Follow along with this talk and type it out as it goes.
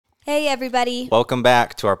Hey, everybody. Welcome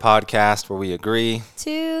back to our podcast where we agree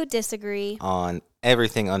To disagree on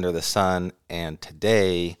everything under the sun. And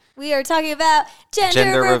today, we are talking about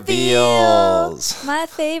gender reveals. My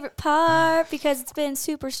favorite part because it's been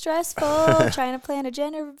super stressful trying to plan a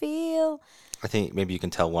gender reveal. I think maybe you can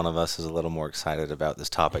tell one of us is a little more excited about this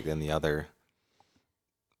topic than the other.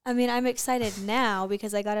 I mean, I'm excited now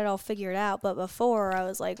because I got it all figured out. But before, I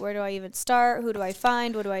was like, where do I even start? Who do I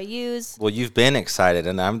find? What do I use? Well, you've been excited,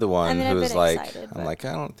 and I'm the one who's like, excited, I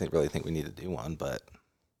don't really think we need to do one, but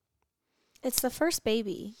it's the first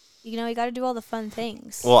baby. You know, you got to do all the fun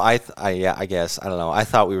things. well, I guess I don't know. I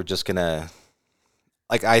thought we were just gonna,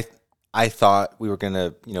 I thought we were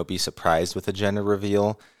gonna, be surprised with a gender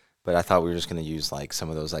reveal, but I thought we were just gonna use like some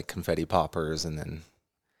of those like confetti poppers and then.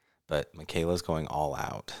 But Michaela's going all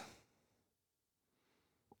out.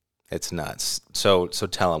 It's nuts. So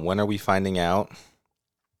tell them, when are we finding out?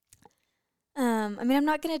 I mean, I'm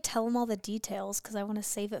not going to tell them all the details because I want to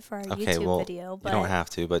save it for our YouTube video. But you don't have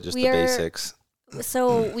to, but just the basics.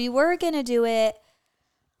 So we were going to do it.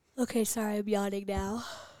 Okay, sorry, I'm yawning now.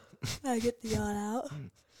 I get the yawn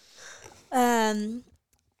out.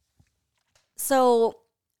 So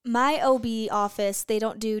my OB office, they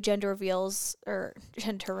don't do gender reveals.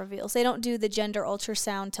 They don't do the gender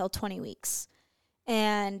ultrasound till 20 weeks.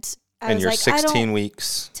 And I was you're like, 16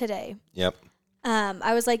 weeks today. Yep.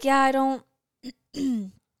 I was like, I don't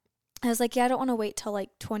want to wait till like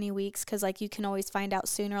 20 weeks because like you can always find out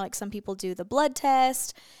sooner. Like some people do the blood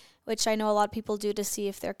test, which I know a lot of people do to see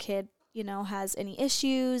if their kid, has any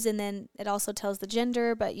issues. And then it also tells the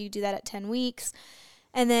gender, but you do that at 10 weeks.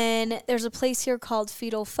 And then there's a place here called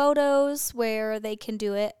Fetal Photos where they can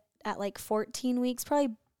do it at like 14 weeks.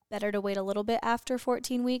 Probably better to wait a little bit after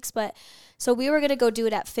 14 weeks. But so we were going to go do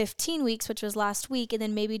it at 15 weeks, which was last week, and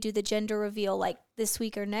then maybe do the gender reveal like this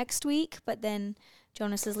week or next week. But then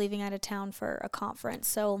Jonas is leaving out of town for a conference.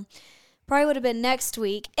 So probably would have been next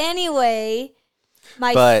week. Anyway,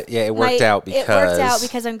 it worked out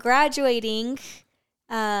because I'm graduating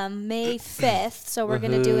May 5th. So we're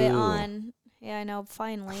going to do it on... Yeah, I know,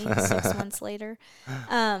 finally, 6 months later.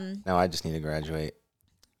 Now I just need to graduate.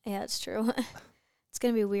 Yeah, it's true. It's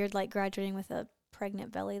going to be weird, like, graduating with a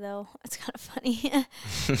pregnant belly, though. It's kind of funny.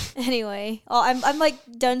 Anyway, I'm, like,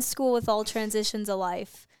 done school with all transitions of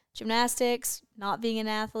life. Gymnastics, not being an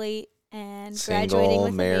athlete, and graduating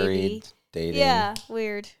with married, a baby. Dating. Yeah,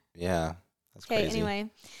 weird. Yeah, that's crazy. Okay,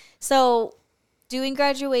 anyway. So, doing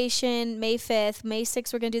graduation May 5th. May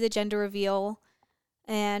 6th, we're going to do the gender reveal.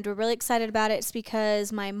 And we're really excited about it. It's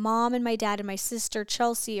because my mom and my dad and my sister,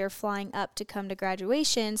 Chelsea, are flying up to come to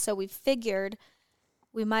graduation. So we figured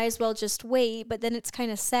we might as well just wait. But then it's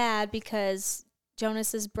kind of sad because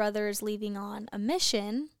Jonas's brother is leaving on a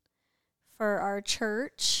mission for our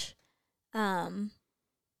church,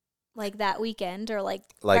 like that weekend or like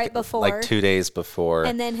right before. Like 2 days before.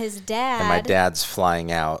 And then his dad. And my dad's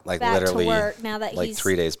flying out, like back literally to work now that like he's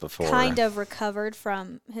 3 days before. Kind of recovered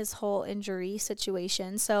from his whole injury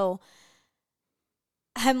situation. So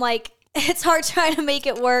I'm like, it's hard trying to make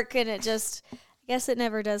it work, and I guess it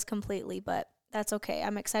never does completely, but that's okay.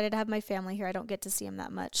 I'm excited to have my family here. I don't get to see him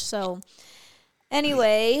that much. So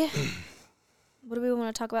anyway, what do we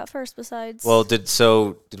want to talk about first besides? Well, did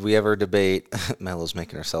we ever debate? Melo's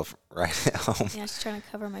making herself right at home. Yeah, she's trying to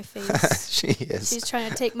cover my face. She is. She's trying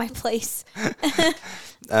to take my place.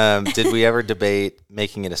 Did we ever debate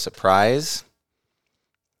making it a surprise?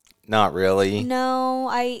 Not really. No,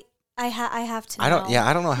 I have to know.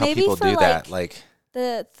 I don't know how Maybe people do that. Like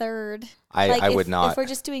the third. I would not. If we're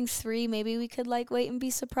just doing 3, maybe we could like wait and be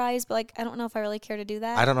surprised. But like, I don't know if I really care to do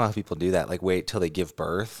that. I don't know how people do that. Like wait till they give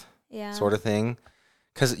birth. Yeah. Sort of thing.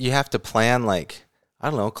 Because you have to plan, like, I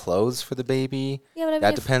don't know, clothes for the baby. Yeah, but I mean,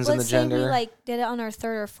 that depends on the gender. Let's say we, like, did it on our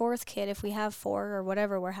 3rd or 4th kid if we have 4 or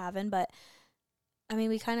whatever we're having. But, I mean,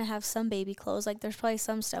 we kind of have some baby clothes. Like, there's probably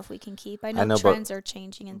some stuff we can keep. I know trends are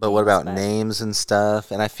changing. But what about names and stuff?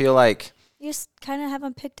 And I feel like... You just kind of have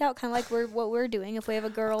them picked out, kind of like what we're doing. If we have a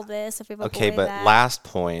girl this, if we have a boy that. Okay, but last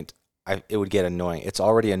point... it would get annoying. It's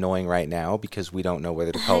already annoying right now because we don't know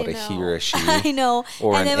whether to call it a he or a she. I know.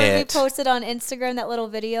 Or and then when we posted on Instagram that little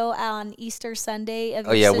video on Easter Sunday of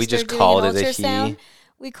we just called it a he.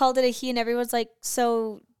 We called it a he, and everyone's like,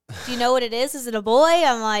 "So, do you know what it is? Is it a boy?"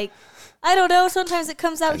 I'm like, I don't know. Sometimes it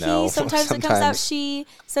comes out he. Sometimes it comes out she.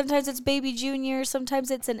 Sometimes it's baby junior.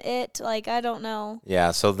 Sometimes it's an it. Like, I don't know.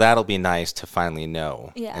 Yeah, so that'll be nice to finally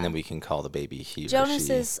know. Yeah. And then we can call the baby he or she.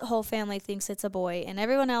 Jonas's whole family thinks it's a boy, and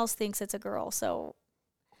everyone else thinks it's a girl. So,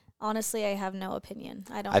 honestly, I have no opinion.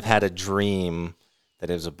 I've had a dream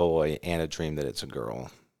that it was a boy and a dream that it's a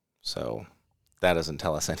girl. So, that doesn't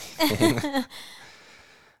tell us anything.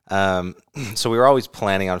 So we were always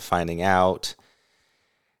planning on finding out.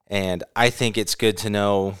 And I think it's good to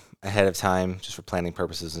know ahead of time, just for planning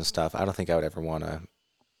purposes and stuff. I don't think I would ever want to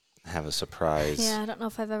have a surprise. Yeah, I don't know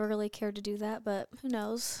if I've ever really cared to do that, but who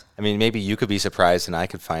knows? I mean, maybe you could be surprised and I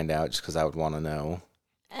could find out just because I would want to know.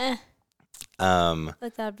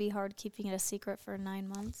 Like that would be hard keeping it a secret for 9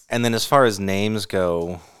 months. And then as far as names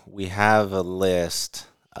go, we have a list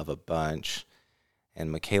of a bunch. And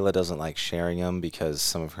Michaela doesn't like sharing them because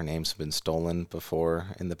some of her names have been stolen before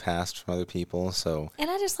in the past from other people. So And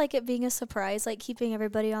I just like it being a surprise, like keeping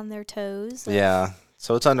everybody on their toes. yeah,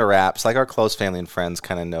 so it's under wraps. Like our close family and friends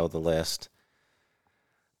kind of know the list,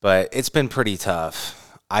 but it's been pretty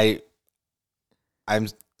tough. I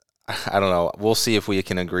don't know. We'll see if we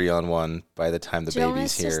can agree on one by the time the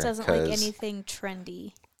baby's here. Jonas just doesn't like anything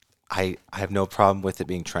trendy. I have no problem with it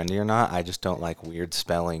being trendy or not. I just don't like weird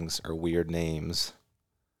spellings or weird names.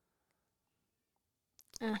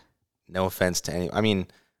 No offense to any. I mean,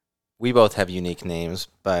 we both have unique names,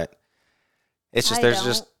 but it's just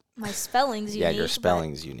just my spelling's unique. Yeah, your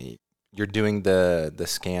spelling's unique. You're doing the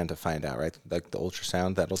scan to find out, right? Like the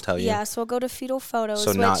ultrasound that'll tell you. Yeah, so we'll go to fetal photos.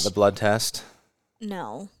 So not the blood test.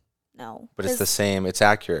 No. But it's the same. It's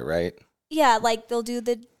accurate, right? Yeah, like they'll do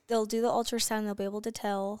the ultrasound. They'll be able to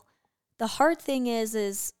tell. The hard thing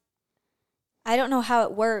is I don't know how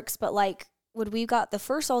it works, but like when we got the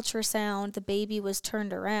first ultrasound, the baby was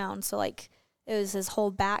turned around. So like it was his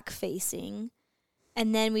whole back facing.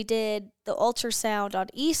 And then we did the ultrasound on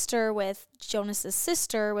Easter with Jonas's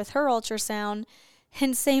sister with her ultrasound.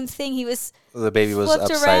 And same thing, the baby was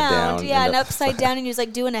upside around. down. Yeah, and upside down, and he was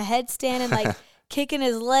like doing a headstand and like kicking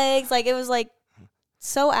his legs. Like it was like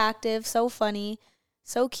so active, so funny,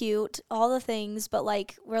 so cute, all the things. But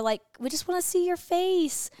like we just want to see your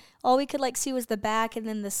face. All we could like see was the back and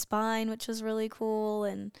then the spine, which was really cool.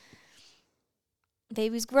 And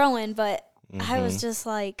baby's growing, but I was just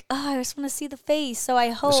like, I just want to see the face. So I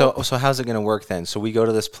hope. So how's it going to work then? So we go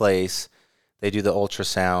to this place, they do the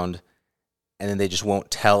ultrasound, and then they just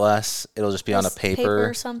won't tell us. It'll just be on a paper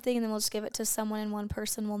or something, and then we'll just give it to someone, and one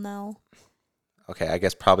person will know. Okay, I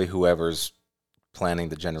guess probably whoever's planning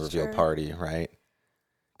the gender reveal party, right?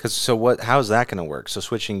 Because how's that going to work? So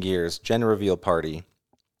switching gears, gender reveal party.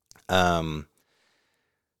 Once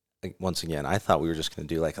again, I thought we were just going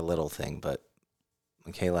to do like a little thing, but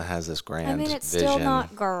Michaela has this grand vision. It's still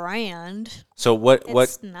not grand. So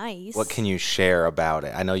it's nice. What can you share about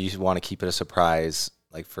it? I know you want to keep it a surprise,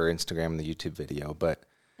 like for Instagram and the YouTube video, but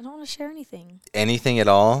I don't want to share anything. Anything at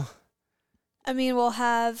all? I mean, we'll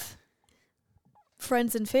have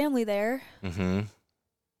friends and family there. Mm-hmm.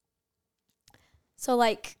 So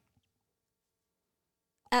like,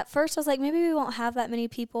 at first I was like, maybe we won't have that many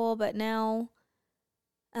people, but now,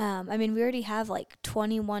 I mean, we already have like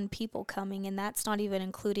 21 people coming, and that's not even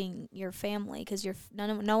including your family, because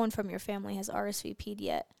no one from your family has RSVP'd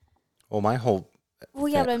yet. Well, my whole. Well,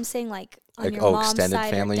 yeah, but I'm saying like on your mom's extended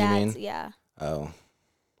side family, or dad's, you mean? yeah. Oh.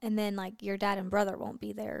 And then like your dad and brother won't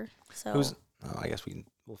be there, so. I guess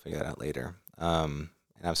we'll figure that out later. And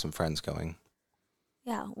have some friends going.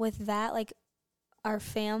 Yeah, with that, like our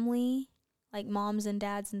family, like moms and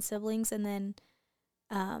dads and siblings, and then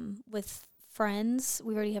with friends,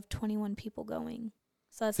 we already have 21 people going.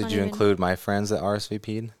 So that's Did you include my friends that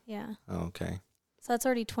RSVP'd? Yeah. Oh, okay. So that's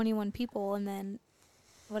already 21 people, and then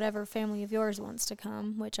whatever family of yours wants to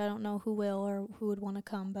come, which I don't know who will or who would want to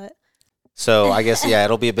come, but. So I guess, yeah,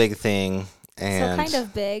 it'll be a big thing. And so kind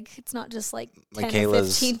of big. It's not just like 10 or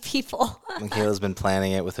 15 people. Michaela's been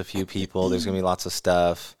planning it with a few people. There's going to be lots of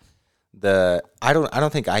stuff. I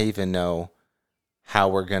don't think I even know how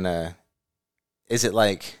we're going to. Is it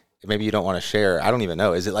like, maybe you don't want to share. I don't even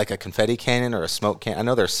know. Is it like a confetti cannon or a smoke cannon? I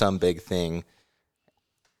know there's some big thing.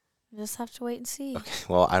 Just have to wait and see. Okay,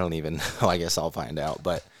 well, I don't even know. I guess I'll find out.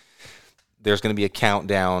 But there's going to be a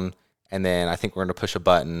countdown, and then I think we're going to push a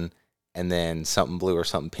button, and then something blue or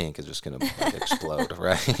something pink is just going to explode,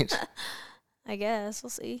 right? I guess. We'll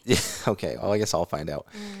see. Yeah. Okay. Well, I guess I'll find out.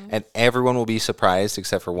 And everyone will be surprised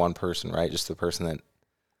except for one person, right? Just the person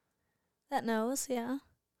that knows, yeah.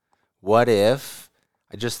 What if,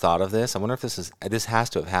 I just thought of this. I wonder if this has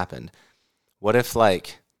to have happened. What if,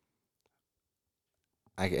 like,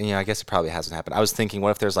 I guess it probably hasn't happened. I was thinking,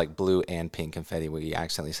 what if there's, like, blue and pink confetti where you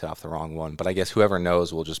accidentally set off the wrong one? But I guess whoever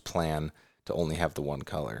knows will just plan to only have the one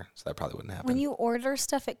color. So that probably wouldn't happen. When you order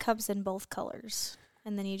stuff, it comes in both colors.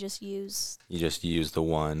 And then you just use the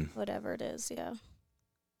one. Whatever it is, yeah.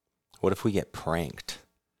 What if we get pranked?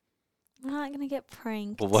 I'm not going to get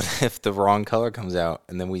pranked. Well, what if the wrong color comes out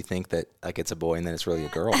and then we think that like it's a boy and then it's really a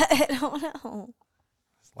girl? I don't know.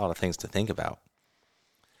 There's a lot of things to think about.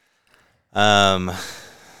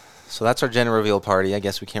 So that's our gender reveal party. I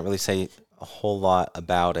guess we can't really say a whole lot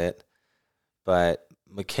about it, but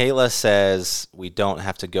Michaela says we don't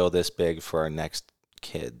have to go this big for our next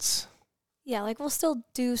kids. Yeah, like we'll still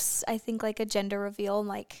do, I think, like a gender reveal and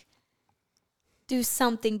like do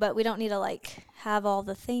something, but we don't need to like have all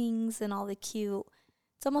the things and all the cute.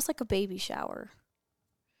 It's almost like a baby shower,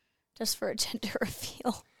 just for a gender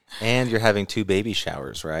reveal. And you're having 2 baby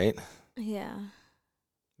showers, right? Yeah.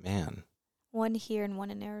 Man. One here and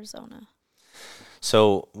one in Arizona.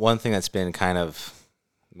 So one thing that's been kind of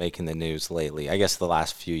making the news lately, I guess the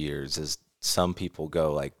last few years, is some people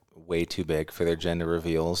go like way too big for their gender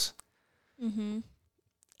reveals. Mm-hmm.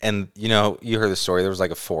 And, you know, you heard the story. There was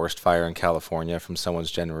like a forest fire in California from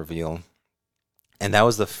someone's gender reveal. And that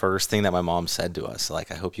was the first thing that my mom said to us.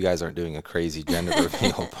 Like, I hope you guys aren't doing a crazy gender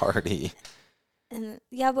reveal party. And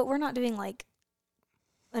yeah, but we're not doing like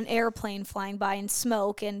an airplane flying by and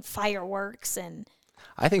smoke and fireworks and.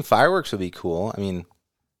 I think fireworks would be cool. I mean,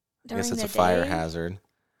 I guess it's a fire hazard.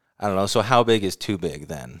 I don't know. So how big is too big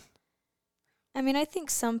then? I mean, I think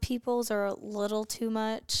some people's are a little too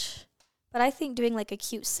much. But I think doing like a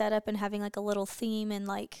cute setup and having like a little theme and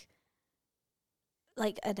like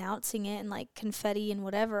announcing it and like confetti and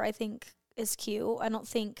whatever, I think is cute. I don't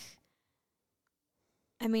think.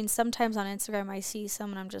 I mean, sometimes on Instagram I see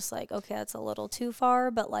some and I'm just like, okay, that's a little too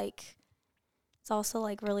far. But like, it's also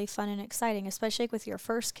like really fun and exciting, especially like with your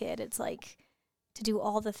first kid. It's like to do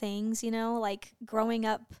all the things, you know, like growing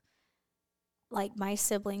up. Like my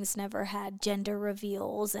siblings never had gender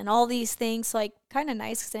reveals and all these things. So like kind of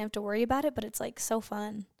nice because they don't have to worry about it, but it's like so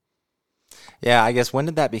fun. Yeah, I guess when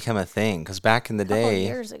did that become a thing? Because back in the day,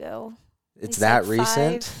 years ago. It's that like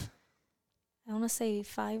recent. I want to say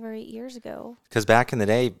 5 or 8 years ago. Because back in the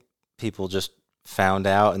day, people just found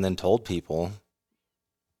out and then told people,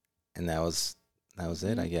 and that was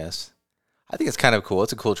it. I guess. I think it's kind of cool.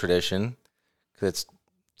 It's a cool tradition because it's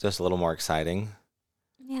just a little more exciting.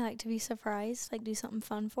 Yeah, like to be surprised, like do something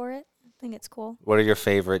fun for it. I think it's cool. What are your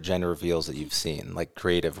favorite gender reveals that you've seen, like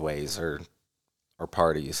creative ways or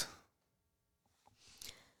parties?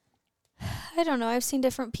 I don't know. I've seen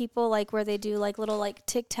different people like where they do like little like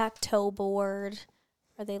tic-tac-toe board,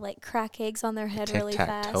 or they like crack eggs on their head really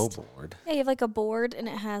fast. Tic-tac-toe board. Yeah, you have like a board and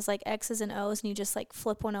it has like X's and O's, and you just like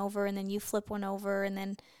flip one over, and then you flip one over, and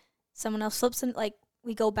then someone else flips, and like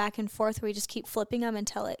we go back and forth. We just keep flipping them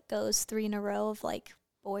until it goes 3 in a row of like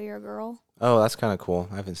boy or girl. Oh, that's kind of cool.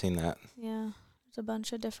 I haven't seen that. Yeah, there's a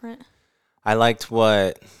bunch of different. I liked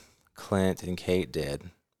what Clint and Kate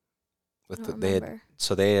did.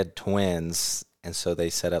 They had twins, and so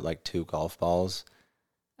they set up like 2 golf balls.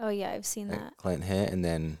 Oh yeah, I've seen that. Clint hit, and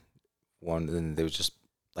then there was just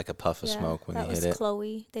like a puff of smoke when they hit it. That was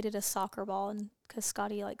Chloe. They did a soccer ball, and because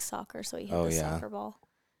Scotty likes soccer, so he hit the soccer ball.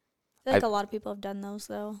 I feel like a lot of people have done those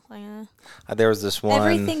though. Like, there was this one.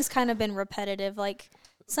 Everything's kind of been repetitive. Like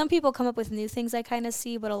some people come up with new things I kind of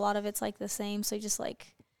see, but a lot of it's like the same. So you just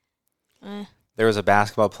like. There was a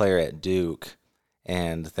basketball player at Duke,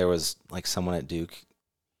 and there was like someone at Duke,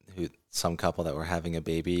 some couple that were having a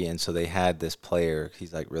baby, and so they had this player.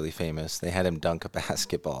 He's like really famous. They had him dunk a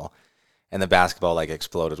basketball, and the basketball like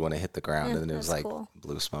exploded when it hit the ground, and then it was like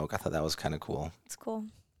blue smoke. I thought that was kind of cool. It's cool.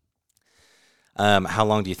 How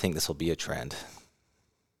long do you think this will be a trend? Do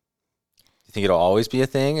you think it'll always be a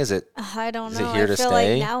thing? Is it? I don't know. Is it here to stay? I feel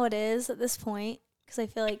like now it is at this point, because I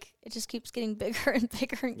feel like it just keeps getting bigger and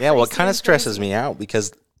bigger and yeah, well, it kind of stresses me out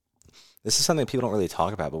because this is something people don't really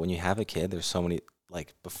talk about. But when you have a kid, there's so many,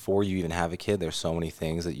 like before you even have a kid, there's so many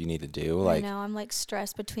things that you need to do. Like, I know, I'm like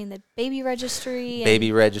stressed between the baby registry,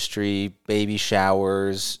 baby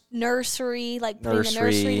showers, nursery, like putting the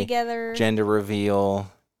nursery together, gender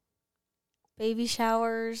reveal, baby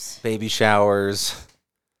showers.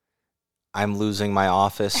 I'm losing my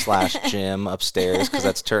office / gym upstairs because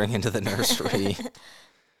that's turning into the nursery.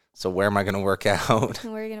 So where am I going to work out?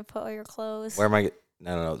 And where are you going to put all your clothes?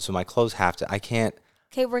 No. So my clothes I can't.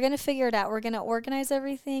 Okay, we're going to figure it out. We're going to organize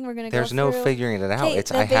everything. We're going to There's no figuring it out.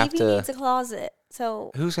 The baby needs a closet.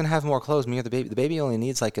 So who's going to have more clothes, me or the baby? The baby only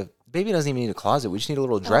needs the baby doesn't even need a closet. We just need a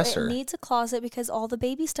little dresser. It needs a closet because all the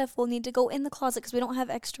baby stuff will need to go in the closet because we don't have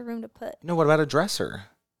extra room to put. No, what about a dresser?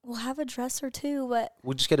 We'll have a dresser too, but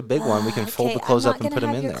we'll just get a big one. We can fold the clothes up and put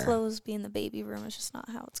them in there. Your clothes be in the baby room. It's just not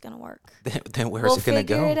how it's gonna work. Then where's it gonna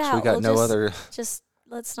go? So we got other. Just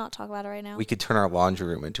let's not talk about it right now. We could turn our laundry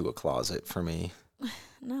room into a closet for me.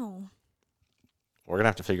 No. We're gonna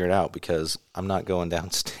have to figure it out because I'm not going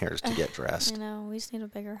downstairs to get dressed. I know. We just need a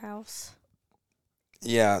bigger house.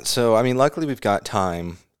 Yeah. So I mean, luckily we've got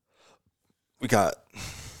time. We got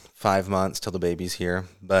 5 months till the baby's here,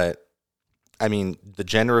 but. I mean, the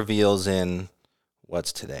gender reveal's in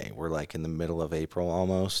what's today? We're like in the middle of April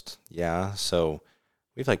almost. Yeah. So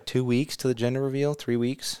we have like 2 weeks to the gender reveal, 3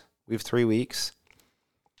 weeks. We have 3 weeks.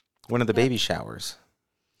 When are the baby showers?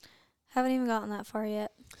 Haven't even gotten that far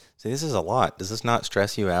yet. See, this is a lot. Does this not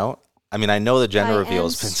stress you out? I mean, I know the gender reveal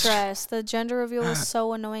has been stressed. The gender reveal was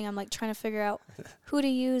so annoying. I'm like trying to figure out who to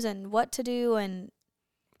use and what to do and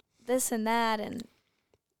this and that and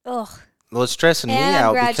ugh. Well, it's stressing me and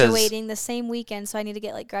out I'm because graduating the same weekend, so I need to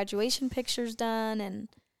get like graduation pictures done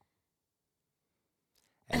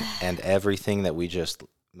and everything that we just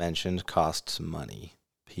mentioned costs money,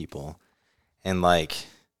 people. And like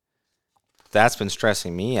that's been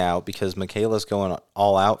stressing me out because Michaela's going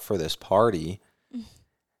all out for this party.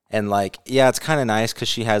 And like, yeah, it's kind of nice because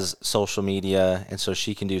she has social media and so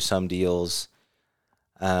she can do some deals.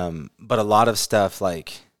 But a lot of stuff,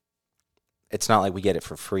 like, it's not like we get it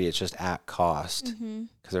for free. It's just at cost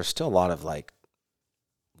because there's still a lot of like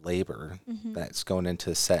labor that's going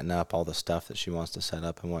into setting up all the stuff that she wants to set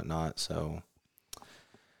up and whatnot. So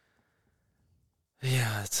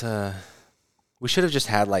yeah, it's we should have just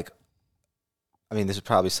had like, I mean, this is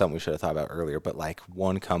probably something we should have thought about earlier, but like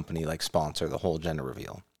one company like sponsor the whole gender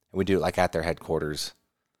reveal. And we do it like at their headquarters.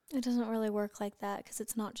 It doesn't really work like that because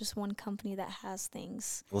it's not just one company that has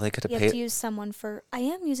things. Well, they could have You have to use someone for. I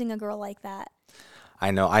am using a girl like that.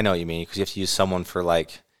 I know what you mean because you have to use someone for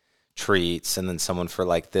like treats, and then someone for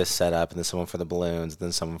like this setup, and then someone for the balloons, and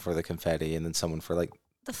then someone for the confetti, and then someone for like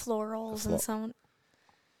the florals and someone.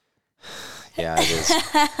 Yeah, it is.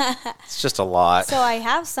 It's just a lot. So I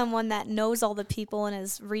have someone that knows all the people and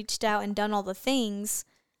has reached out and done all the things,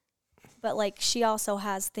 but like she also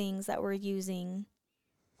has things that we're using.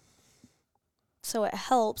 So it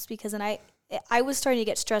helps because then I was starting to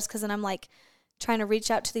get stressed because then I'm like trying to reach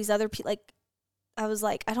out to these other people. Like I was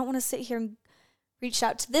like, I don't want to sit here and reach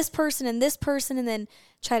out to this person and then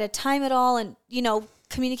try to time it all and, you know,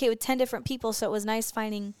 communicate with 10 different people. So it was nice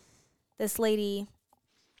finding this lady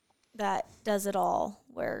that does it all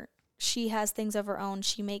where she has things of her own.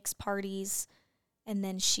 She makes parties and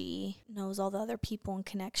then she knows all the other people and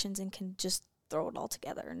connections and can just throw it all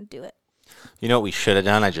together and do it. You know what we should have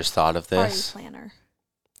done? I just thought of this. Party planner.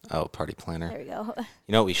 Oh, party planner. There we go.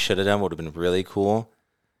 You know what we should have done would have been really cool?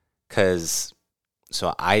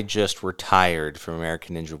 So I just retired from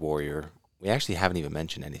American Ninja Warrior. We actually haven't even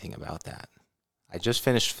mentioned anything about that. I just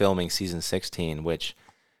finished filming season 16, which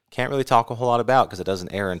can't really talk a whole lot about because it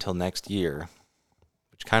doesn't air until next year,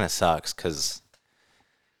 which kind of sucks because...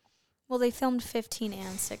 Well, they filmed 15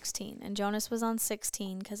 and 16, and Jonas was on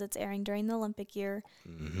 16 because it's airing during the Olympic year.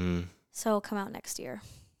 Mm-hmm. So it'll come out next year.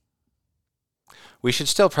 We should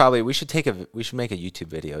still probably we should make a YouTube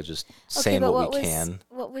video just saying what we can.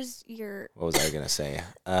 What was your? What was I gonna say?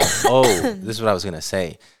 This is what I was gonna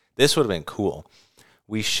say. This would have been cool.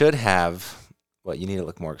 We should have. Well, you need to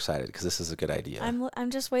look more excited because this is a good idea.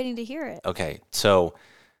 I'm just waiting to hear it. Okay, so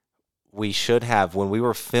we should have when we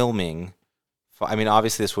were filming. I mean,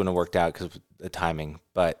 obviously this wouldn't have worked out because of the timing.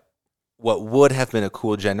 But what would have been a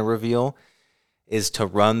cool gender reveal is to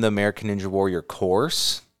run the American Ninja Warrior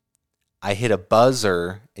course. I hit a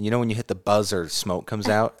buzzer, and you know when you hit the buzzer, smoke comes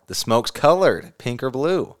out? The smoke's colored, pink or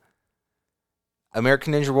blue.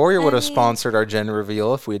 American Ninja Warrior would have sponsored our gender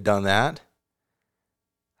reveal if we had done that.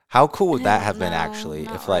 How cool would that have been, actually?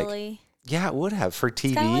 Not if like, really. Yeah, it would have for TV.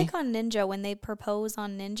 It's kind of like on Ninja when they propose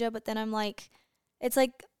on Ninja, but then I'm like, it's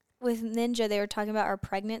like with Ninja, they were talking about our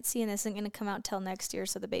pregnancy, and this isn't going to come out till next year,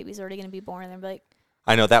 so the baby's already going to be born, and they're like,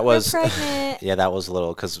 I know that was pregnant. Yeah, that was a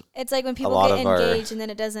little because it's like when people get engaged and then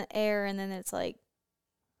it doesn't air and then it's like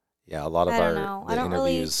a lot of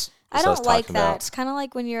interviews. I don't like that. It's kind of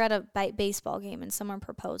like when you're at a baseball game and someone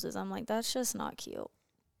proposes. I'm like, that's just not cute.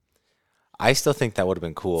 I still think that would have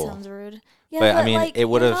been cool. Sounds rude. Yeah, but I mean, like, it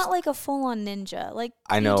would have not like a full on ninja. Like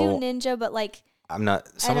I know you do ninja, but like I'm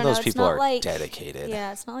not. Some of those people are like, dedicated.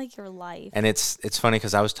 Yeah, it's not like your life. And it's funny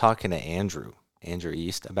because I was talking to Andrew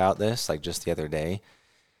East about this like just the other day,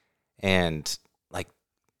 and like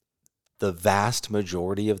the vast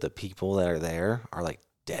majority of the people that are there are like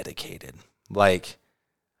dedicated, like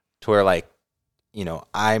to where like, you know,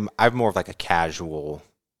 I'm more of like a casual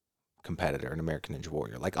competitor, an American Ninja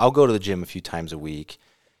Warrior. Like I'll go to the gym a few times a week,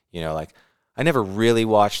 you know, like I never really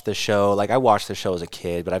watched the show. Like I watched the show as a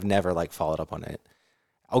kid, but I've never like followed up on it.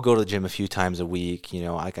 I'll go to the gym a few times a week, you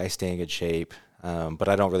know, like I stay in good shape. But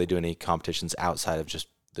I don't really do any competitions outside of just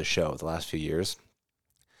the show the last few years.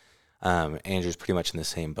 Andrew's pretty much in the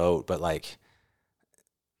same boat, but like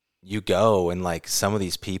you go and like some of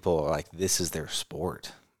these people are like, this is their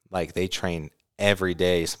sport. Like they train every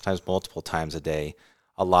day, sometimes multiple times a day.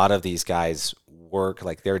 A lot of these guys work,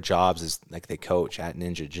 like their jobs is like they coach at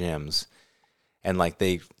ninja gyms. and like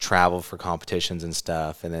they travel for competitions and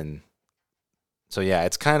stuff, and then so yeah,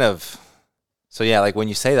 it's kind of so yeah, like when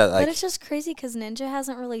you say that, like but it's just crazy because ninja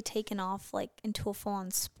hasn't really taken off like into a full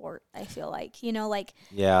on sport. I feel like like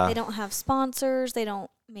yeah, they don't have sponsors, they don't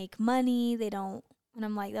make money, they don't, and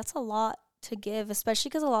I'm like that's a lot to give, especially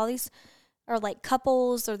because a lot of these are like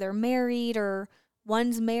couples or they're married or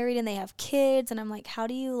one's married and they have kids, and I'm like, how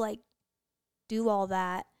do you like do all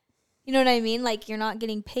that? You know what I mean? Like you're not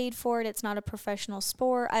getting paid for it. It's not a professional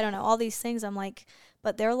sport. I don't know, all these things. I'm like,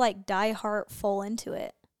 but they're like die hard full into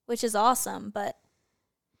it, which is awesome. But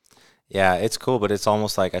yeah, it's cool, but it's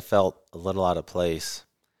almost like I felt a little out of place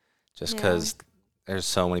just yeah, because there's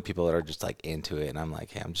so many people that are just like into it, and I'm like,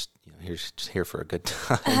 hey, I'm just here for a good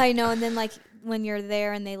time. I know. And then like when you're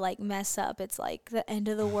there and they like mess up, it's like the end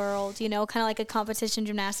of the world. Kind of like a competition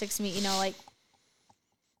gymnastics meet. Like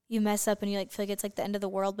you mess up and you like feel like it's like the end of the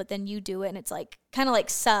world, but then you do it and it's like kind of like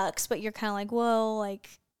sucks, but you're kind of like, well, like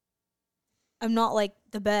I'm not like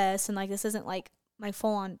the best, and like this isn't like my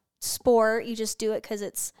full on sport. You just do it because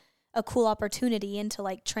it's a cool opportunity, and to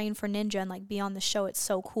like train for ninja and like be on the show, it's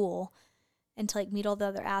so cool, and to like meet all the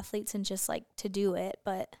other athletes and just like to do it.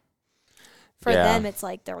 But for them, it's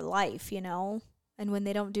like their life, and when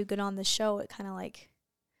they don't do good on the show, it kind of like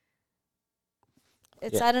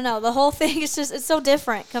it's I don't know, the whole thing is just it's so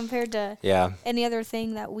different compared to any other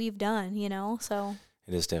thing that we've done, so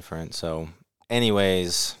it is different. So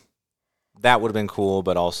anyways, that would have been cool,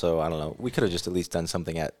 but also I don't know, we could have just at least done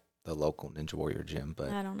something at the local Ninja Warrior gym, but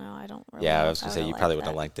I don't know, I don't really I was gonna say you probably like wouldn't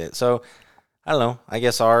have liked it. So I don't know, I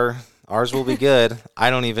guess ours will be good. I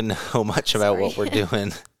don't even know much about what we're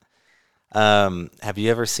doing. Have you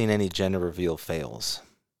ever seen any gender reveal fails?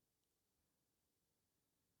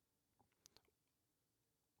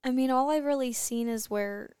 I mean, all I've really seen is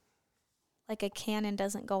where, like, a cannon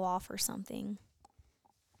doesn't go off or something.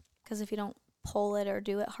 Because if you don't pull it or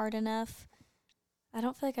do it hard enough, I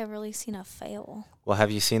don't feel like I've really seen a fail. Well, have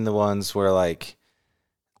you seen the ones where, like,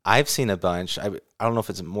 I've seen a bunch. I don't know if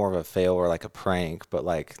it's more of a fail or, like, a prank, but,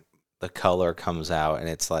 like, the color comes out and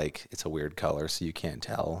it's, like, it's a weird color, so you can't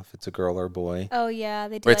tell if it's a girl or a boy. Oh, yeah.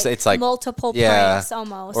 They do, it's like multiple pranks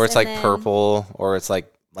almost. Or it's, like, purple, or it's,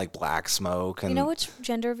 like black smoke. And you know which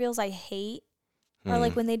gender reveals I hate? Or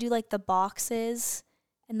like when they do like the boxes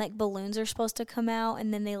and like balloons are supposed to come out,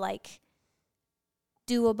 and then they like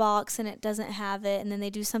do a box and it doesn't have it, and then they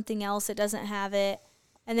do something else, it doesn't have it,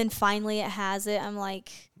 and then finally it has it. I'm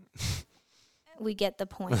like, we get the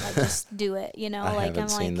point. Like just do it, I like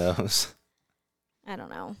haven't seen those. I don't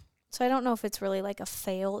know. So I don't know if it's really like a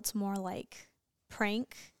fail. It's more like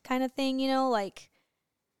prank kind of thing, like.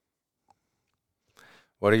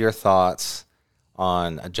 What are your thoughts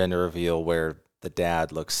on a gender reveal where the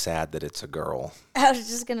dad looks sad that it's a girl? I was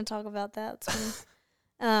just going to talk about that.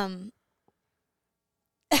 I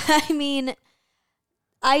mean,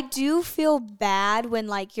 I do feel bad when,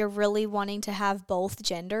 like, you're really wanting to have both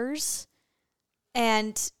genders.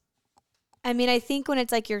 And, I mean, I think when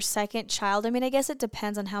it's, like, your second child, I mean, I guess it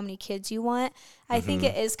depends on how many kids you want. I think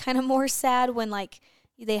it is kind of more sad when, like,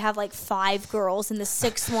 they have like 5 girls and the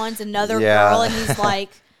 6th one's another girl, and he's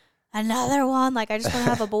like, another one, like I just want to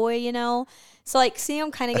have a boy, So like seeing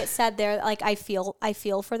him kind of get sad there, like I feel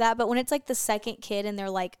for that. But when it's like the second kid and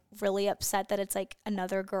they're like really upset that it's like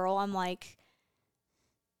another girl, I'm like,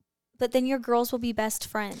 but then your girls will be best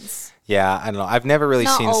friends. Yeah, I don't know. I've never really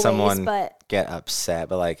seen someone but get upset,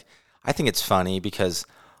 but like I think it's funny because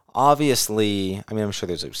obviously, I mean, I'm sure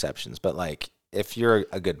there's exceptions, but like if you're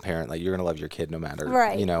a good parent, like you're gonna love your kid no matter,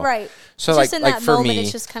 right. So just like, in like that for moment, me,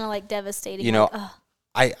 it's just kind of like devastating.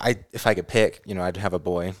 I if I could pick, I'd have a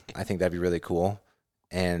boy. I think that'd be really cool,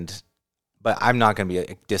 but I'm not gonna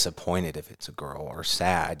be disappointed if it's a girl or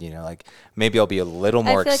sad. Like maybe I'll be a little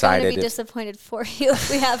more excited. I'm gonna be disappointed for you if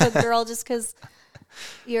we have a girl, just because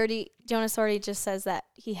Jonas already just says that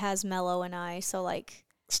he has Mello and I, so like.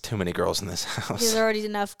 It's too many girls in this house. There's already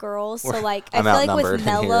enough girls. So, like, I feel like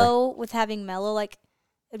with having Mello, like,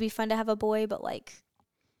 it'd be fun to have a boy, but, like,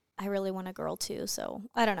 I really want a girl, too. So,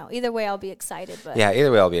 I don't know. Either way, I'll be excited. But yeah,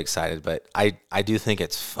 either way, I'll be excited. But I do think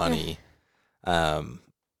it's funny. It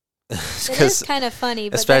is kind of funny,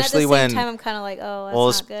 but especially then at the same time, I'm kind of like, oh,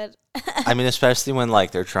 that's not good. I mean, especially when,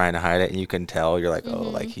 like, they're trying to hide it, and you can tell, you're like, oh,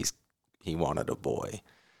 like, he wanted a boy.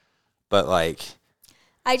 But, like...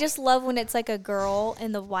 I just love when it's like a girl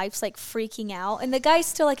and the wife's like freaking out and the guy's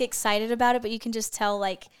still like excited about it, but you can just tell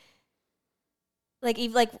like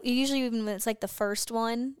usually even when it's like the first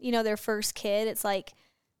one, their first kid, it's like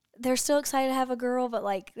they're still excited to have a girl, but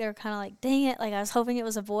like they're kind of like, dang it, like I was hoping it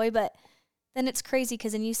was a boy. But then it's crazy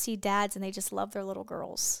because then you see dads and they just love their little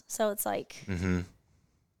girls, so it's like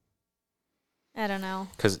I don't know.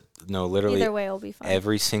 Because, no, literally Either way, it'll be fun.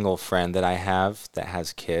 every single friend that I have that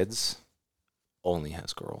has kids only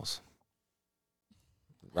has girls.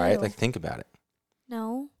 Right? Who? Like, think about it.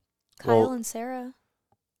 No. Kyle Well, and Sarah.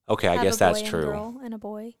 Okay, I have guess a that's boy true. And a girl and a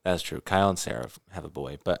boy. That's true. Kyle and Sarah have a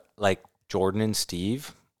boy. But, like, Jordan and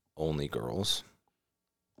Steve, only girls.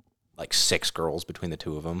 Like 6 girls between the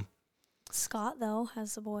two of them. Scott, though,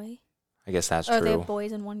 has a boy. I guess that's or true. They have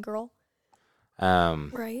boys and one girl.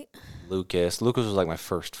 Right. Lucas was like my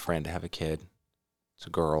first friend to have a kid. It's a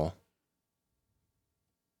girl.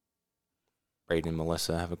 Brayden and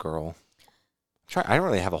Melissa have a girl. I don't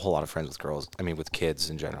really have a whole lot of friends with girls. I mean, with kids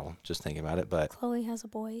in general, just thinking about it. But Chloe has a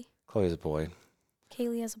boy. Chloe's a boy.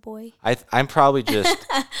 Kaylee has a boy. I'm probably just...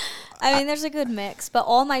 I mean, there's a good mix. But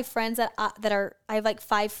all my friends I have like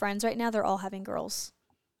 5 friends right now, they're all having girls.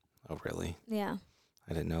 Oh, really? Yeah.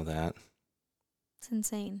 I didn't know that. It's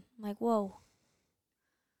insane. I'm like, whoa.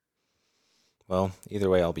 Well, either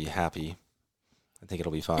way, I'll be happy. I think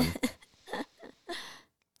it'll be fun.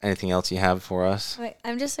 Anything else you have for us? Wait,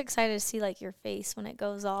 I'm just excited to see like your face when it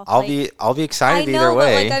goes off. I'll be excited either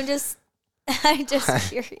way. But, like, I'm just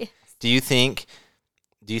curious. Do you think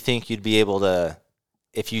you'd be able to,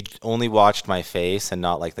 if you only watched my face and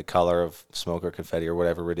not like the color of smoke or confetti or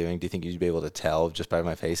whatever we're doing, do you think you'd be able to tell just by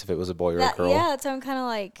my face if it was a boy or a girl? Yeah, that's what I'm kind of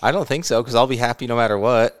like. I don't think so, because I'll be happy no matter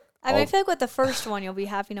what. I mean, I feel like with the first one, you'll be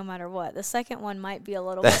happy no matter what. The second one might be a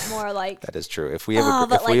little bit more like. That is true. If we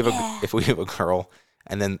have if we have a girl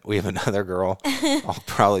and then we have another girl, I'll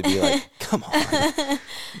probably be like, come on.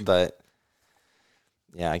 But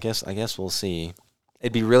yeah, I guess we'll see.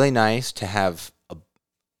 It'd be really nice to have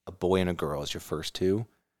a boy and a girl as your first two,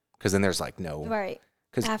 because then there's like no right.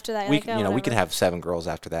 Because after that, we like, oh, we could have 7 girls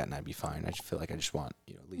after that, and I'd be fine. I just feel like I just want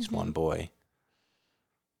at least one boy.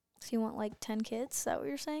 So you want like 10 kids? Is that what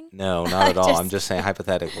you're saying? No, not at all. I'm just saying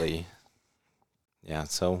hypothetically. Yeah,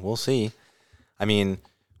 so we'll see. I mean,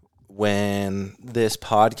 when this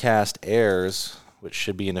podcast airs, which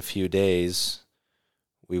should be in a few days,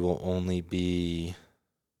 we will only be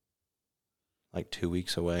like 2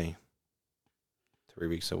 weeks away, 3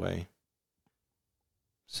 weeks away.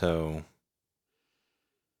 So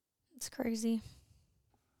it's crazy.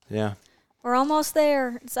 Yeah. We're almost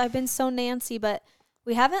there. I've been so Nancy, but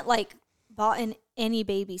we haven't like bought in any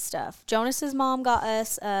baby stuff. Jonas's mom got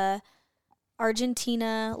us a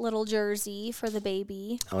Argentina little jersey for the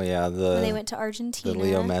baby. Oh yeah, when they went to Argentina. The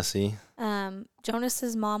Leo Messi.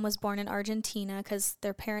 Jonas's mom was born in Argentina because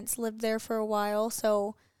their parents lived there for a while.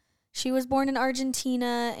 So she was born in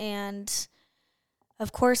Argentina, and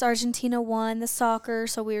of course Argentina won the soccer.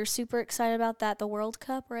 So we were super excited about that. The World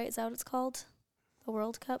Cup, right? Is that what it's called? The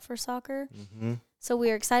World Cup for soccer. Mm-hmm. So we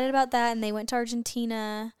were excited about that, and they went to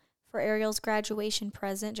Argentina for Ariel's graduation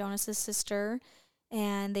present, Jonas's sister,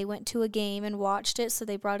 and they went to a game and watched it. So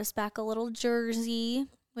they brought us back a little jersey,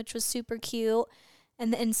 which was super cute,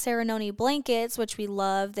 and in Serenoni blankets, which we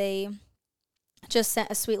love. They just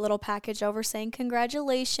sent a sweet little package over saying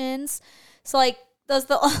congratulations. So like those are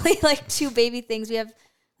the only like 2 baby things we have,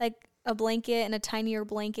 like a blanket and a tinier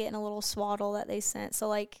blanket and a little swaddle that they sent. So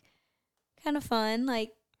like kind of fun,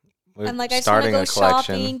 like. I'm like, I just want to go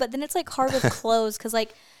shopping, but then it's like hard with clothes because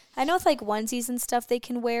like I know with like onesies and stuff they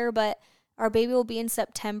can wear, but our baby will be in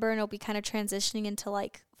September and it'll be kind of transitioning into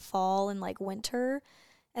like fall and like winter,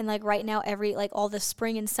 and like right now all the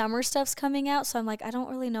spring and summer stuff's coming out, so I'm like, I don't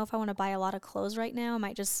really know if I want to buy a lot of clothes right now. I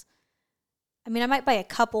might buy a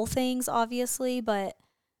couple things obviously, but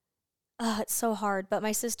it's so hard. But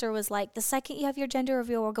my sister was like, the second you have your gender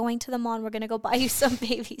reveal, we're going to the mall and we're gonna go buy you some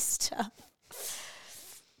baby stuff.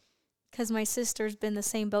 Because my sister's been the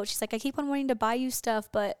same boat. She's like, I keep on wanting to buy you stuff,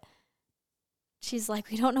 but she's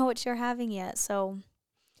like, we don't know what you're having yet. So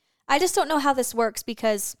I just don't know how this works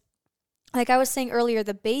because, like I was saying earlier,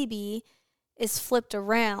 the baby is flipped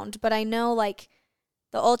around. But I know, like,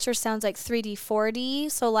 the ultrasound's like 3D,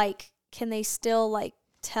 4D. So, like, can they still, like,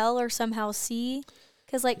 tell or somehow see?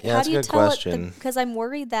 Because, like, yeah, how do you tell question. it? Because I'm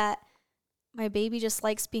worried that my baby just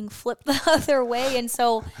likes being flipped the other way. And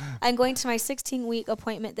so I'm going to my 16-week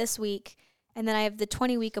appointment this week, and then I have the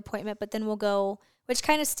 20-week appointment, but then we'll go, which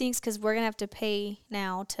kind of stinks because we're going to have to pay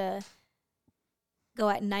now to go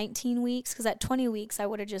at 19 weeks, because at 20 weeks I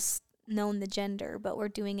would have just known the gender, but we're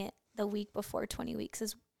doing it the week before 20 weeks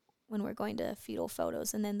is when we're going to fetal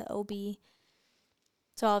photos, and then the OB.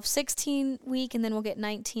 So I'll have 16 week, and then we'll get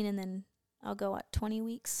 19, and then I'll go at 20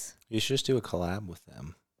 weeks. You should just do a collab with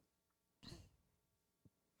them.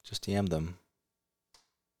 Just DM them.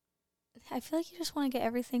 I feel like you just want to get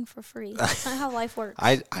everything for free. That's not how life works.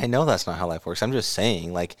 I know that's not how life works. I'm just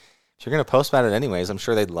saying, like, if you're going to post about it anyways, I'm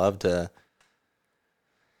sure they'd love to.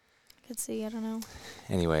 could see. I don't know.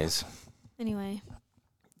 Anyways, Anyway,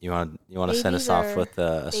 you want to send us off with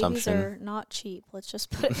the assumption? Babies are not cheap. Let's just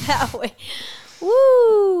put it that way.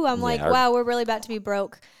 Woo! I'm like, our- wow, we're really about to be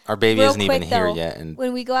broke. Our baby Real isn't even quick, here though, yet, and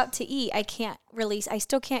When we go out to eat, I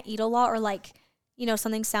still can't eat a lot, or like,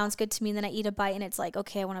 something sounds good to me and then I eat a bite and it's like,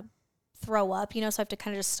 okay, I want to throw up, so I have to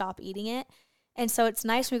kind of just stop eating it. And so it's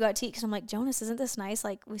nice when we go out to eat because I'm like, Jonas, isn't this nice?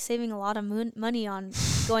 Like, we're saving a lot of money on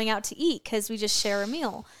going out to eat because we just share a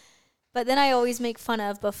meal. But then I always make fun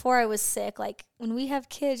of, before I was sick, like, when we have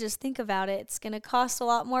kids, just think about it. It's going to cost a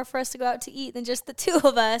lot more for us to go out to eat than just the two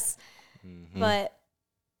of us. Mm-hmm. But,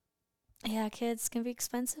 yeah, kids can be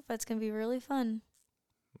expensive, but it's going to be really fun.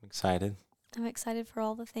 I'm excited. I'm excited for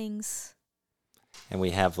all the things. And we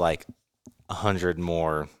have like 100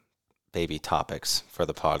 more baby topics for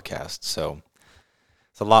the podcast, so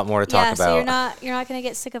it's a lot more to talk about. So you're not going to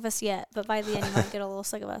get sick of us yet, but by the end you might get a little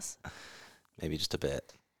sick of us. Maybe just a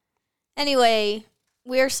bit. Anyway,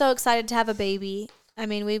 we are so excited to have a baby. I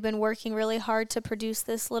mean, we've been working really hard to produce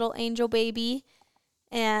this little angel baby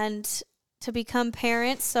and to become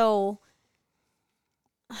parents, so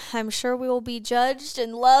I'm sure we will be judged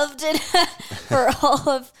and loved and for all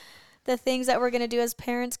of the things that we're going to do as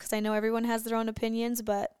parents, because I know everyone has their own opinions,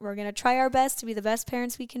 but we're going to try our best to be the best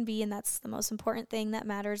parents we can be, and that's the most important thing that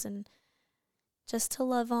matters, and just to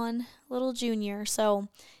love on little Junior. So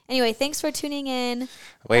anyway, thanks for tuning in.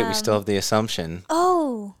 Wait, we still have the assumption.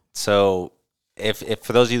 Oh. So if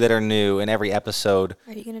for those of you that are new, in every episode,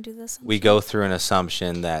 Are you going to do this? we go through an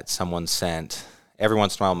assumption that someone sent. Every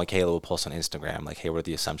once in a while, Michaela will post on Instagram, like, hey, what are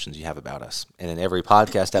the assumptions you have about us? And in every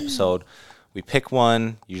podcast episode, we pick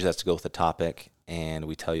one, usually has to go with the topic, and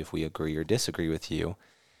we tell you if we agree or disagree with you.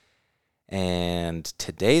 And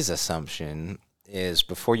today's assumption is,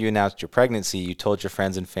 before you announced your pregnancy, you told your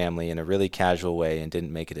friends and family in a really casual way and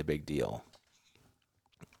didn't make it a big deal.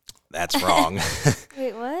 That's wrong.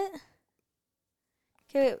 Wait, what?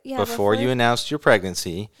 Okay, yeah. Before you announced your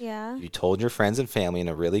pregnancy, yeah, you told your friends and family in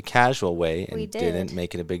a really casual way and We did. didn't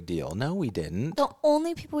make it a big deal. No, we didn't. the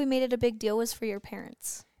only people we made it a big deal was for your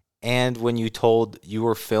parents. And when you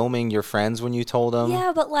were filming your friends when you told them?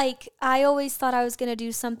 Yeah, but like, I always thought I was going to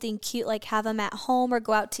do something cute, like have them at home or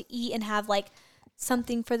go out to eat and have like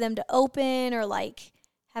something for them to open, or like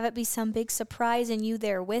have it be some big surprise and you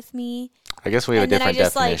there with me. I guess we have And a then I different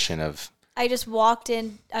just, like, definition of... I just walked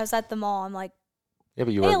in. I was at the mall. I'm like, Yeah,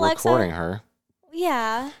 but you Hey, were Alexa. recording her.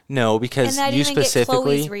 yeah. No, And because I you didn't even get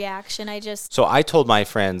specifically... Chloe's reaction. I just, So I told my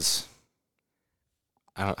friends...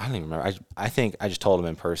 I don't even remember. I think I just told them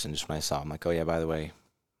in person just when I saw them. Like, oh, yeah, by the way,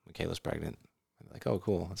 Michaela's pregnant. I'm like, oh,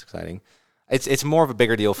 cool. That's exciting. It's more of a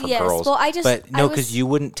bigger deal for yes. girls. Well, I just, But no, I because was- you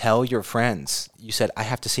wouldn't tell your friends. You said, I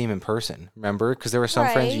have to see him in person. Remember? Because there were some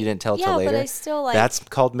friends Right. you didn't tell yeah, till later. but I still like. That's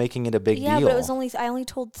called making it a big yeah, deal. but it was I only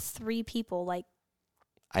told 3 people, like,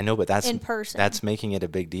 I know, but that's in person. that's making it a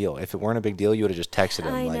big deal. If it weren't a big deal, you would have just texted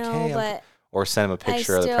him I like, know, hey, but or send him a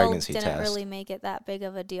picture I of the still pregnancy didn't test. really make it that big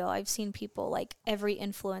of a deal. I've seen people, like, every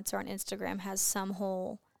influencer on Instagram has some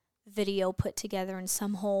whole video put together and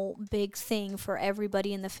some whole big thing for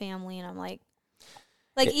everybody in the family, and I'm like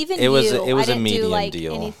even it was you, a I didn't medium do like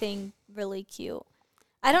deal. anything really cute.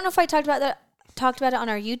 I don't know if I talked about it on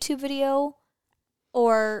our YouTube video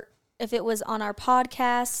or if it was on our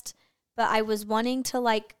podcast, but I was wanting to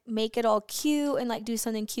like make it all cute and like do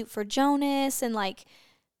something cute for Jonas and like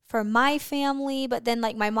for my family, but then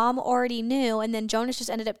like my mom already knew, and then Jonas just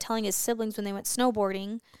ended up telling his siblings when they went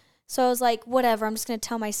snowboarding. So I was like, whatever, I'm just going to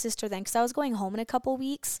tell my sister then, because I was going home in a couple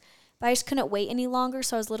weeks, but I just couldn't wait any longer,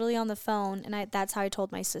 so I was literally on the phone, and that's how I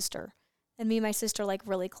told my sister. And me and my sister like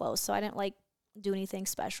really close, so I didn't like do anything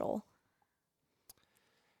special.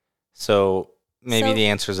 So maybe So- the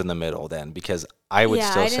answer's in the middle then, because I would Yeah,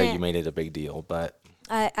 still I say you didn't- made it a big deal, but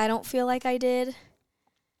I don't feel like I did.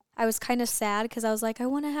 I was kind of sad because I was like, I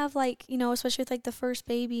want to have like, especially with like the first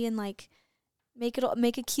baby and like make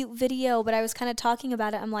a cute video. But I was kind of talking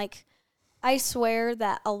about it. I'm like, I swear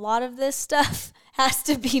that a lot of this stuff has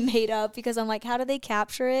to be made up, because I'm like, how do they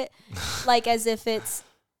capture it? Like as if it's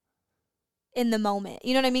in the moment.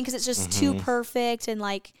 You know what I mean? Because it's just too perfect, and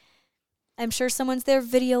like I'm sure someone's there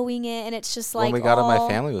videoing it, and it's just the like one we got of my all-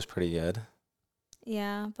 family was pretty good.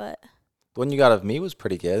 Yeah, but The one you got of me was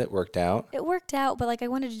pretty good. It worked out. it worked out, but like I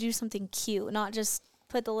wanted to do something cute, not just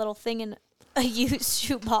put the little thing in a used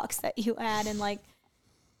shoebox that you had and like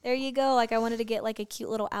there you go. Like I wanted to get like a cute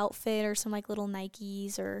little outfit or some like little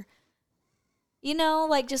Nikes or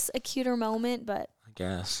like just a cuter moment, but I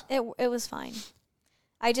guess. it was fine.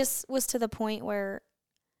 I just was to the point where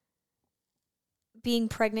being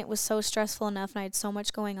pregnant was so stressful enough, and I had so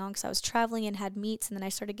much going on because I was traveling and had meets, and then I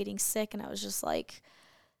started getting sick, and I was just like,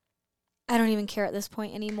 I don't even care at this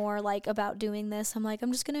point anymore, like, about doing this. I'm like,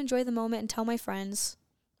 I'm just going to enjoy the moment and tell my friends.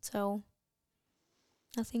 So,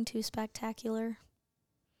 nothing too spectacular.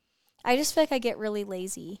 I just feel like I get really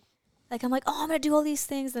lazy. Like, I'm like, oh, I'm going to do all these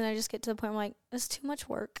things. Then I just get to the point where I'm like, it's too much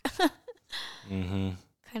work. Kind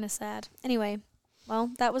of sad. Anyway,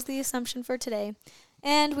 well, that was the assumption for today.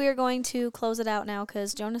 And we are going to close it out now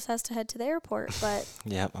because Jonas has to head to the airport. But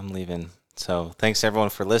Yep, I'm leaving. So thanks, everyone,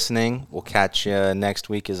 for listening. We'll catch you next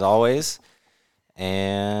week as always.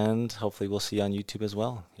 And hopefully we'll see you on YouTube as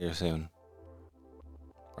well here soon.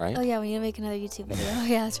 Right? oh, yeah, we need to make another YouTube video. Oh,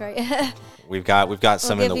 yeah, that's right. We've got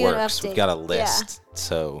some in give the you an works. We've update. got a list.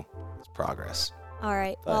 So it's progress. All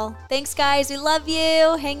right. But- Well, thanks, guys. We love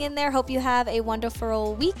you. Hang in there. Hope you have a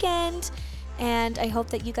wonderful weekend. And I hope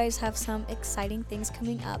that you guys have some exciting things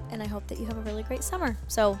coming up. And I hope that you have a really great summer.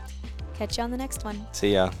 So catch you on the next one.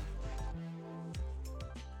 See ya.